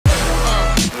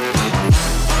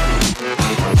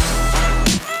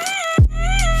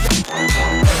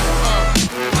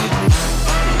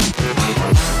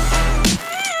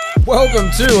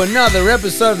Welcome to another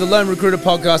episode of the Lone Recruiter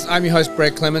Podcast. I'm your host,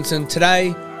 Brett Clementson. Today,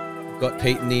 I've got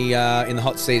Pete in the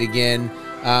hot seat again.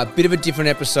 Bit of a different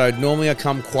episode. Normally, I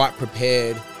come quite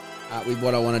prepared with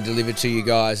what I want to deliver to you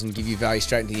guys and give you value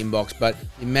straight into the inbox. But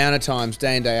the amount of times,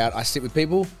 day in, day out, I sit with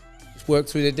people, just work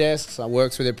through their desks, I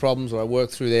work through their problems, or I work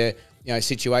through their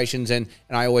situations, and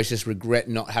I always just regret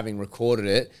not having recorded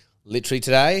it. Literally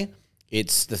today,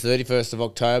 it's the 31st of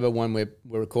October when we're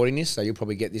recording this, so you'll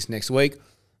probably get this next week.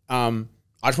 I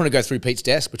just want to go through Pete's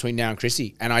desk between now and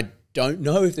Chrissy, and I don't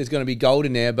know if there's going to be gold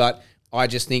in there, but I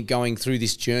just think going through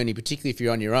this journey, particularly if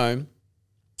you're on your own,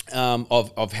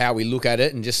 of how we look at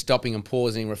it and just stopping and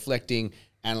pausing, reflecting,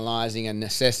 analysing and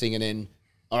assessing, and then,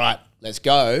 all right, let's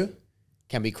go,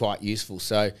 can be quite useful.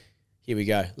 So here we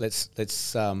go. Let's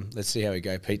see how we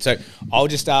go, Pete. So I'll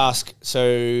just ask,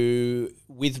 so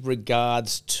with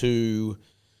regards to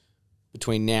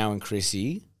between now and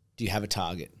Chrissy, do you have a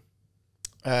target?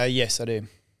 Yes, I do.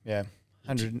 Yeah,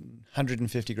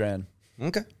 150 grand.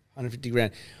 Okay, 150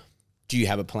 grand. Do you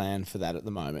have a plan for that at the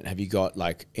moment? Have you got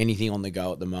like anything on the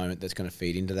go at the moment that's going to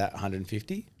feed into that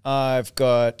 150? I've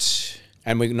got...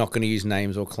 And we're not going to use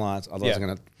names or clients, otherwise I'm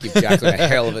going to give Jacqueline a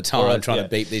hell of a time trying to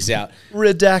beep this out.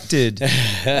 Redacted.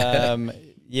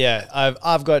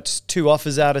 I've got 2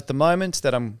 offers out at the moment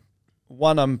that I'm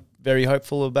very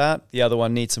hopeful about. The other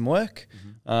one needs some work.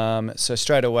 So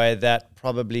straight away, that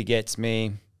probably gets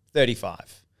me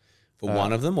 35. For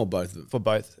one of them or both of them? For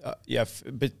both.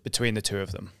 Between the 2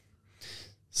 of them.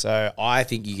 So I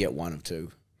think you get one of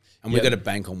 2. And we're going to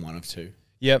bank on one of 2.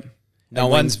 Yep. No,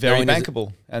 one's very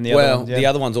bankable. And the other one, the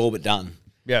other one's all but done.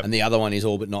 Yeah. And the other one is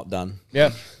all but not done.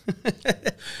 Yeah.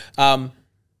 But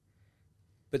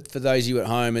for those of you at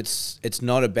home, it's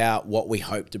not about what we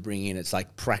hope to bring in. It's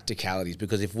like practicalities,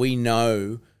 because if we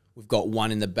know we've got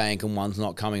one in the bank and one's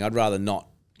not coming, I'd rather not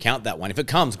count that one. If it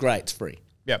comes, great, it's free.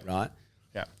 Yep. Right?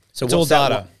 Yeah. So it's all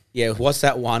data. What's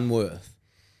that one worth?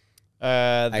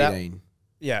 18.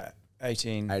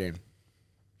 18. 18.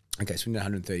 Okay, so we need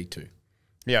 132.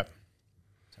 Yeah.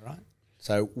 Is that right?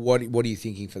 So what are you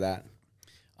thinking for that?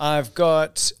 I've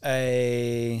got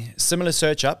a similar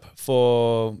search up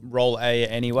for role A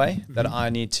anyway that I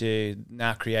need to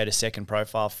now create a second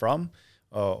profile from,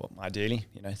 or ideally,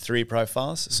 3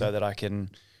 profiles so that I can,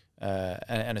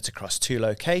 and it's across 2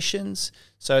 locations.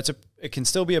 So it can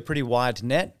still be a pretty wide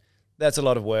net. That's a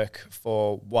lot of work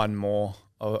for one more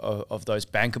of those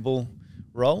bankable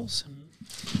roles.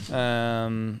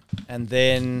 And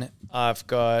then I've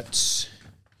got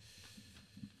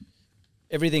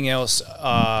everything else,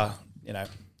 a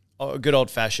good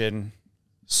old-fashioned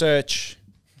search,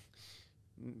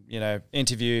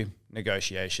 interview,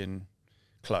 negotiation,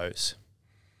 close.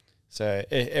 So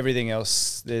everything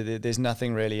else, there's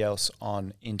nothing really else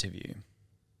on interview.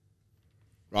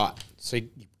 Right. So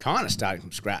you're kind of starting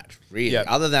from scratch, really. Yep.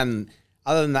 Other than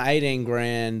the 18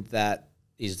 grand that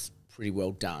is pretty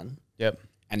well done. Yep.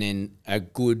 And then a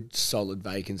good solid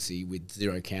vacancy with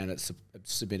 0 candidates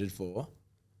submitted for,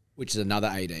 which is another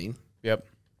 18. Yep.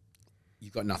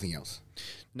 You've got nothing else.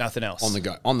 Nothing else. On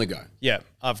the go. Yeah.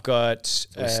 I've got...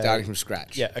 So we're starting from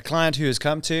scratch. Yeah. A client who has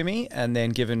come to me and then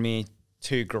given me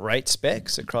 2 great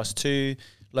specs across 2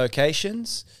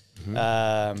 locations.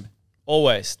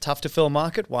 Always tough to fill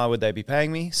market. Why would they be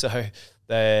paying me? So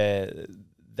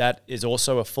that is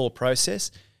also a full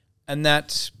process. And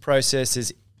that process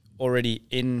is already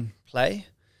in play.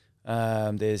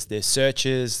 There's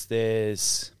searches,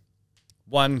 there's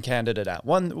one candidate out,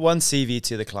 one CV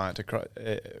to the client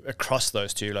across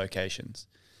those 2 locations.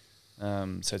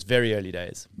 So it's very early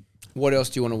days. What else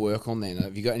do you want to work on then?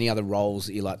 Have you got any other roles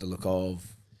that you like the look of?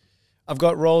 I've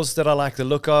got roles that I like the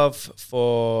look of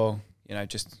for,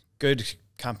 just good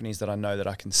companies that I know that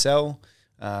I can sell,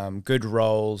 good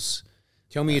roles.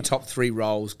 Tell me your top 3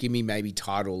 roles. Give me maybe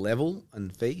title, level,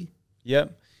 and fee.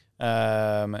 Yep.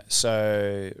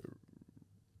 So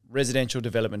residential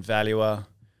development valuer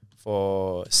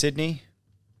for Sydney,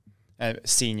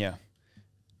 senior,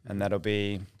 and that'll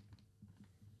be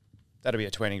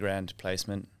a 20 grand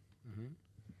placement.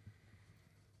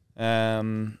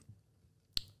 Then,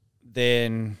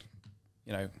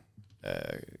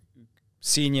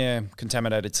 senior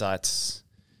contaminated sites,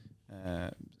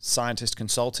 scientist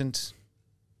consultant,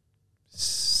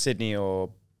 Sydney or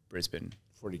Brisbane.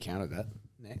 I've already counted that.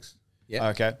 Next. Yeah.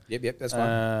 Okay. Yep, that's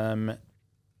fine.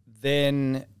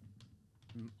 Then,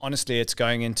 honestly, it's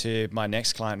going into my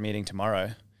next client meeting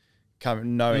tomorrow,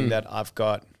 knowing that I've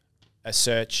got a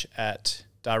search at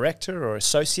director or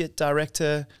associate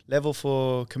director level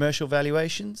for commercial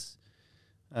valuations.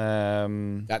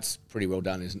 That's pretty well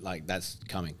done, isn't it? Like, that's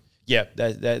coming. Yeah,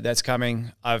 that's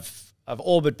coming. I've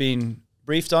all but been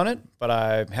briefed on it, but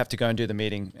I have to go and do the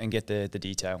meeting and get the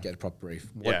detail. Get a proper brief.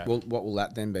 Yeah. What will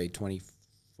that then be?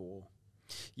 24?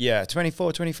 Yeah,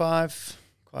 24, 25,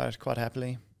 quite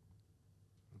happily.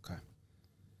 Okay.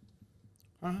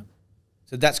 All right.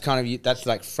 So that's kind of, that's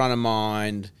like front of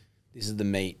mind. This is the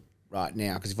meat right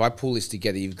now. Because if I pull this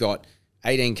together, you've got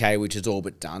 18K, which is all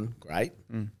but done. Great.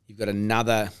 You've got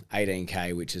another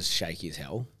 18K, which is shaky as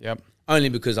hell. Yep. Only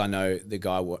because I know the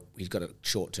guy, he's got a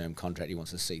short-term contract he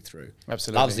wants to see through.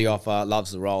 Absolutely. Loves the offer,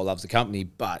 loves the role, loves the company,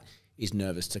 but is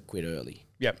nervous to quit early.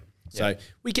 Yep. So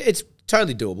it's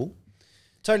totally doable.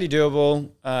 Totally doable.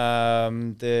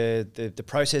 The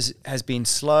process has been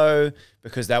slow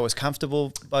because that was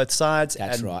comfortable both sides.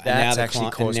 That's right. That's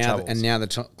actually caused troubles. And now the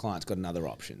client's got another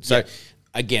option. So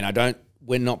again,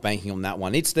 we're not banking on that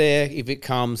one. It's there. If it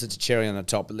comes, it's a cherry on the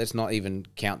top, but let's not even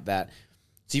count that.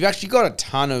 So you've actually got a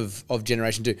ton of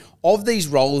generation too. Of these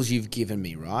roles you've given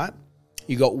me, right?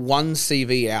 You got one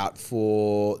CV out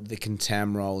for the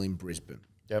Contam role in Brisbane.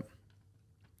 Yep.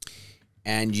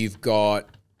 And have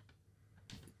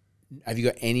you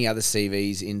got any other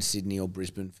CVs in Sydney or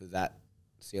Brisbane for that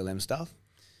CLM stuff?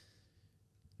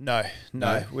 No.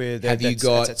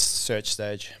 That's at search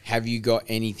stage. Have you got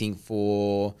anything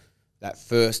for that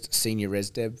first senior res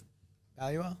dev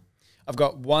valuer? I've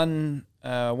got one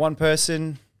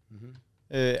person,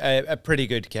 a pretty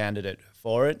good candidate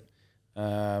for it,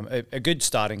 a good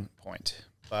starting point,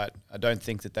 but I don't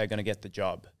think that they're going to get the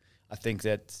job. I think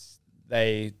that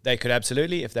they could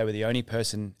absolutely if they were the only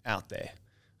person out there.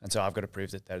 And so I've got to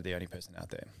prove that they're the only person out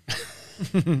there.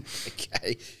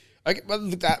 Okay.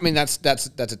 Well, that's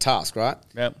a task, right?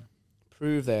 Yep.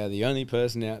 Prove they are the only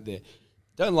person out there.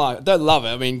 Don't love it.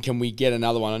 I mean, can we get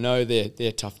another one? I know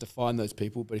they're tough to find, those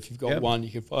people, but if you've got one, you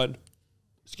can find.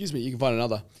 You can find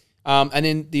another. And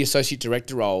then the associate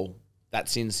director role,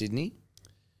 that's in Sydney.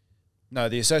 No,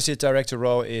 the associate director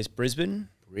role is Brisbane.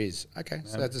 Okay,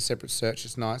 so that's a separate search.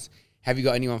 It's nice. Have you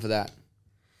got anyone for that?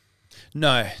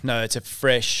 No, it's a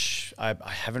fresh. I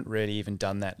haven't really even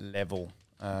done that level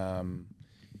in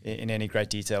any great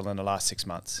detail in the last 6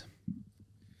 months.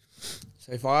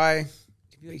 So if I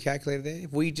give you a calculator there,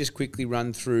 if we just quickly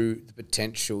run through the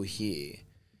potential here,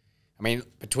 I mean,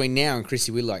 between now and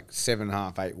Chrissy, we're like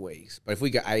 7.5, 8 weeks. But if we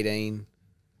go 18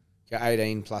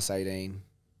 plus 18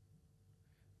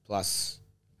 plus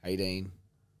 18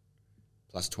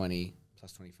 plus 20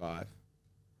 plus 25.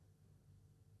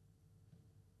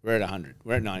 We're at 100.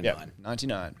 We're at 99. Yep,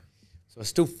 99. So we're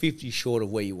still 50 short of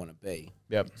where you want to be.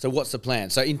 Yep. So what's the plan?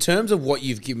 So in terms of what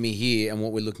you've given me here and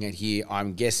what we're looking at here,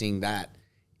 I'm guessing that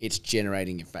it's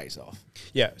generating your face off.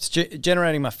 Yeah, it's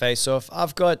generating my face off.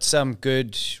 I've got some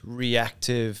good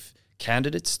reactive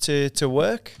candidates to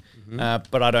work,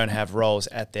 but I don't have roles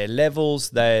at their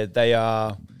levels. They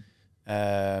are,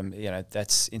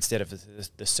 that's instead of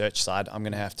the search side, I'm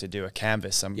going to have to do a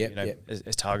canvas.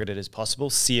 As targeted as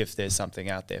possible, see if there's something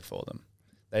out there for them.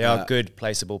 They are good,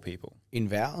 placeable people. In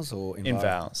vowels or in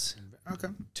vowels? Okay.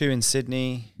 2 in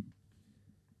Sydney.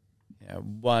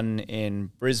 1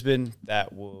 in Brisbane.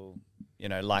 That will,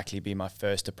 likely be my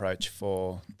first approach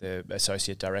for the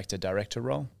associate director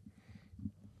role.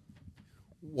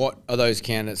 What are those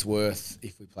candidates worth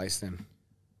if we place them?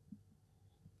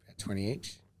 At 20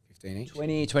 each? 15 each?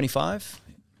 20, 25.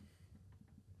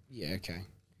 Yeah, okay.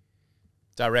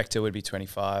 Director would be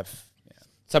 25. Yeah.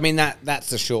 So, I mean, that's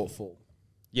the shortfall.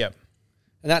 Yep.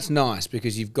 And that's nice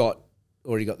because you've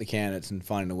already got the candidates and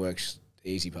finding the work's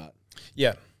the easy part.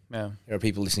 Yeah. Yeah. There are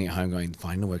people listening at home going,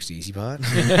 finding the work's the easy part.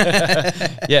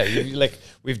 Yeah,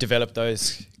 we've developed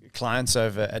those clients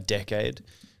over a decade.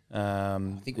 I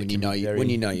think when you know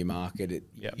your market,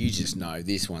 you just know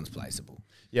this one's placeable.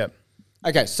 Yep.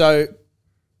 Okay, so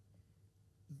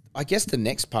I guess the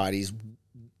next part is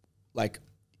like,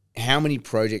 how many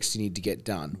projects do you need to get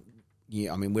done?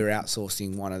 Yeah, I mean, we're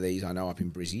outsourcing one of these, I know, up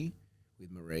in Brizzy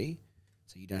with Marie,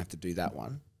 so you don't have to do that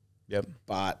one. Yep.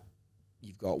 But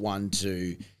you've got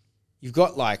you've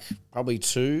got like probably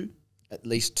at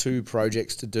least two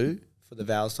projects to do for the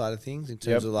Val side of things in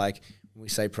terms of like, when we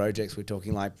say projects, we're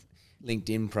talking like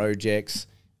LinkedIn projects,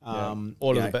 all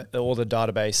the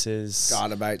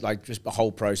databases, like just the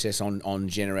whole process on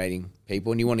generating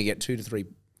people, and you want to get 2 to 3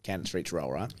 candidates for each role,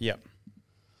 right? Yep.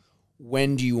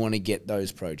 When do you want to get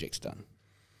those projects done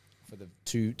for the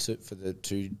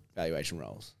two valuation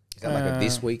roles? Is that like a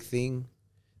this week thing?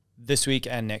 This week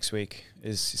and next week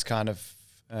is kind of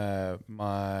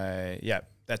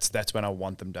that's when I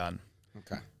want them done.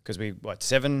 Okay. Because we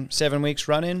 7 weeks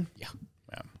run in. Yeah.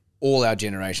 All our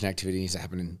generation activity needs to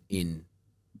happen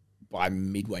by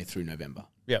midway through November.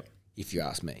 Yep. If you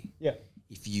ask me. Yeah.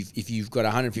 if you've got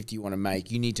 150 you want to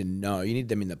make, you need to know, you need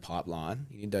them in the pipeline,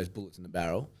 you need those bullets in the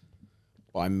barrel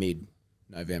by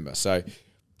mid-November. So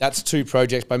that's 2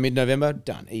 projects by mid-November,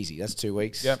 done, easy. That's 2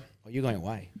 weeks. Yep. Oh, you're going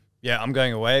away. Yeah, I'm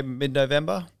going away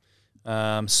mid-November.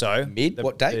 So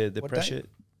what date? The what pressure, date?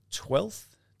 12th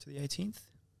to the 18th.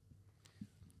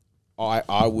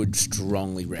 I would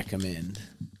strongly recommend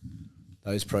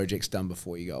those projects done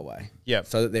before you go away. Yeah.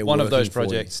 So that they're one of those working for you.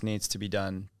 projects needs to be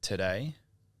done today.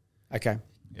 Okay.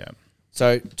 Yeah.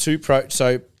 So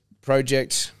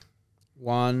project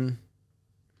 1,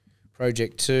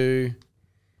 project 2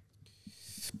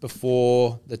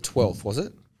 before the 12th, was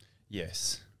it?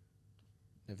 Yes.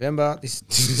 November. This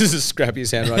is a scrappy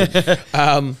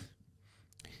handwriting.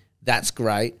 That's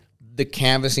great. The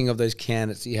canvassing of those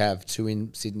candidates you have, 2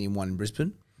 in Sydney and 1 in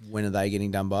Brisbane, when are they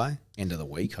getting done by? End of the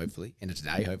week, hopefully. End of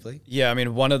today, hopefully. Yeah, I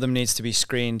mean, one of them needs to be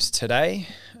screened today.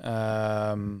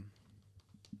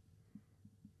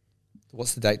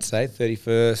 What's the date today?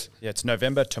 31st. Yeah, it's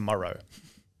November tomorrow.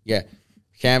 Yeah.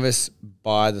 Canvas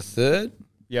by the 3rd.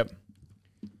 Yep.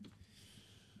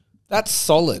 That's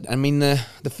solid. I mean, the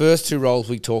first 2 roles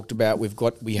we talked about, we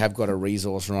have got a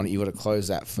resourcer on it. You've got to close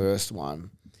that first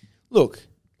one. Look,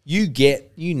 you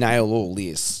nail all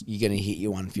this, you're going to hit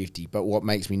your 150. But what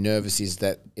makes me nervous is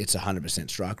that it's 100%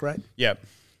 strike rate. Yep.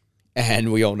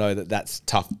 And we all know that that's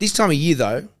tough. This time of year,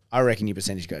 though, I reckon your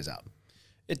percentage goes up.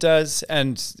 It does,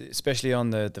 and especially on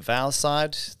the Val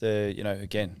side,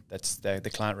 again, that's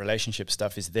the client relationship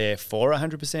stuff is there for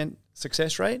 100%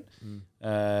 success rate.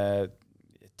 It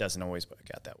doesn't always work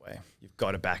out that way. You've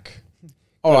got to back.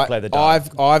 All right, play the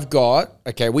dive. I've got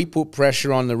we put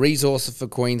pressure on the resourcer for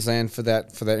Queensland for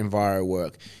that Enviro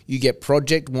work. You get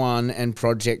project 1 and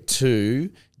project 2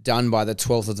 done by the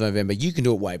 12th of November. You can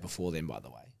do it way before then, by the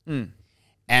way.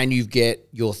 And you get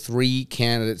your 3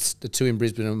 candidates, the 2 in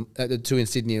Brisbane, the 2 in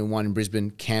Sydney and 1 in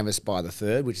Brisbane, canvassed by the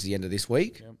 3rd, which is the end of this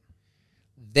week. Yep.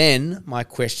 Then my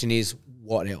question is,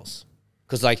 what else?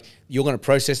 Because you're going to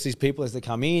process these people as they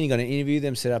come in, you're going to interview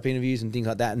them, set up interviews and things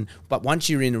like that. But once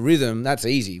you're in a rhythm, that's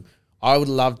easy. I would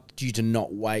love you to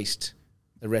not waste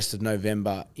the rest of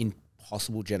November in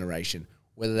possible generation,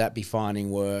 whether that be finding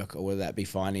work or whether that be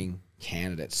finding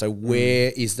candidates. So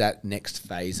where is that next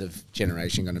phase of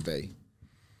generation going to be?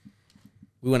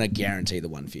 We want to guarantee the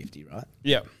 150, right?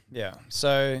 Yeah.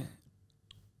 So,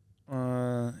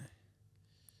 and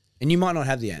you might not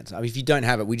have the answer. I mean, if you don't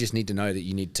have it, we just need to know that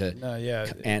you need to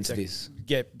answer this.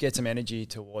 Get some energy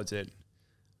towards it.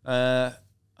 I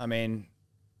mean,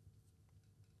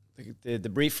 the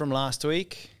brief from last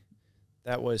week,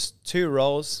 that was 2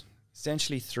 roles,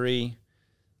 essentially 3.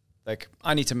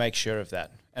 I need to make sure of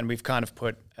that, and we've kind of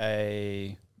put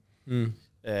an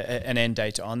end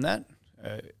date on that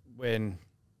when.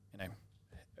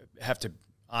 Have to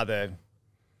either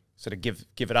sort of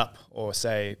give it up or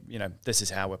say, this is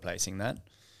how we're placing that.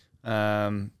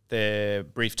 The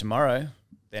brief tomorrow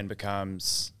then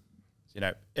becomes,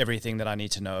 everything that I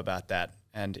need to know about that.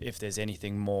 And if there's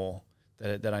anything more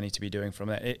that I need to be doing from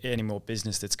that, any more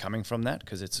business that's coming from that,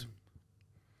 because it's,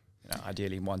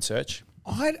 ideally one search.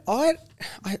 I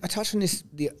touched on this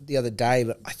the other day,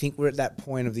 but I think we're at that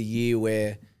point of the year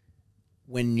where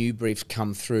when new briefs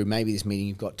come through, maybe this meeting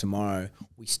you've got tomorrow,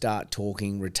 we start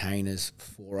talking retainers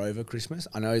for over Christmas.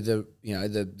 I know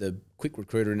the quick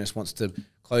recruiter in us wants to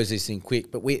close this thing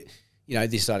quick, but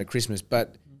this side of Christmas,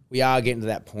 but we are getting to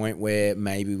that point where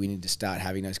maybe we need to start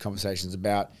having those conversations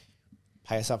about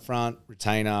pay us up front,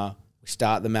 retainer, we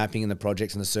start the mapping and the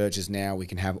projects and the searches now. We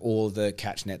can have all the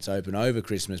catch nets open over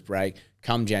Christmas break.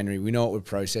 Come January, we know what we're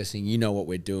processing, you know what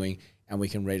we're doing, and we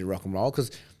can ready to rock and roll.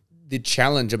 Because the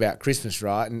challenge about Christmas,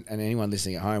 right, and anyone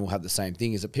listening at home will have the same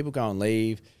thing, is that people go and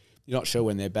leave. You're not sure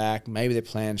when they're back. Maybe their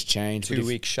plans change. 2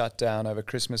 week shutdown over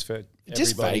Christmas for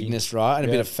just everybody. Vagueness, right, and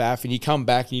a bit of faff. And you come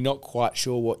back and you're not quite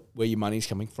sure where your money's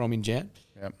coming from in Jan.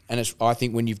 Yep. And I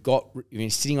think when you've been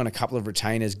sitting on a couple of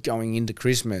retainers going into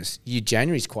Christmas, your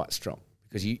January's quite strong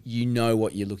because you know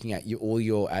what you're looking at. All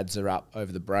your ads are up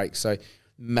over the break. So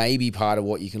maybe part of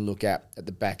what you can look at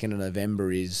the back end of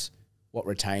November is what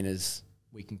retainers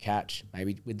we can catch,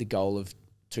 maybe with the goal of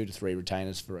 2 to 3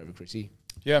 retainers for over Chrissy.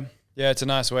 Yeah. Yeah, it's a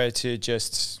nice way to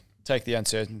just take the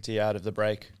uncertainty out of the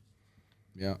break.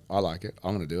 Yeah, I like it.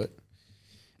 I'm going to do it.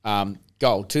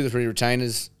 Goal, 2 to 3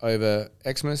 retainers over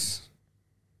Xmas.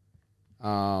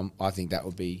 I think that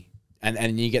would be...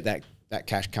 And you get that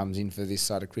cash comes in for this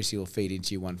side of Chrissy will feed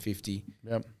into your 150.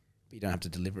 Yep. But you don't have to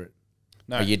deliver it.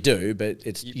 No. Or you do,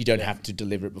 but you don't have to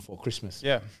deliver it before Christmas.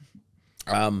 Yeah.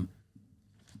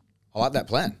 I like that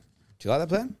plan. Do you like that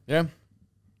plan? Yeah.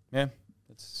 Yeah.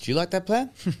 Do you like that plan?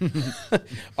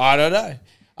 I don't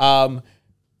know.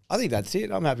 I think that's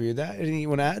it. I'm happy with that. Anything you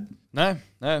want to add? No,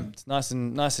 it's nice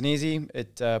and easy.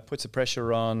 It puts the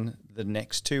pressure on the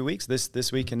next 2 weeks,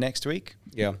 this week and next week.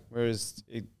 Yeah. Whereas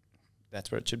that's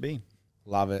where it should be.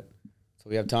 Love it. So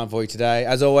we have time for you today.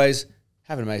 As always,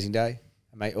 have an amazing day.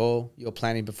 And may all your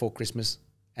planning before Christmas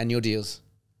and your deals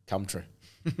come true.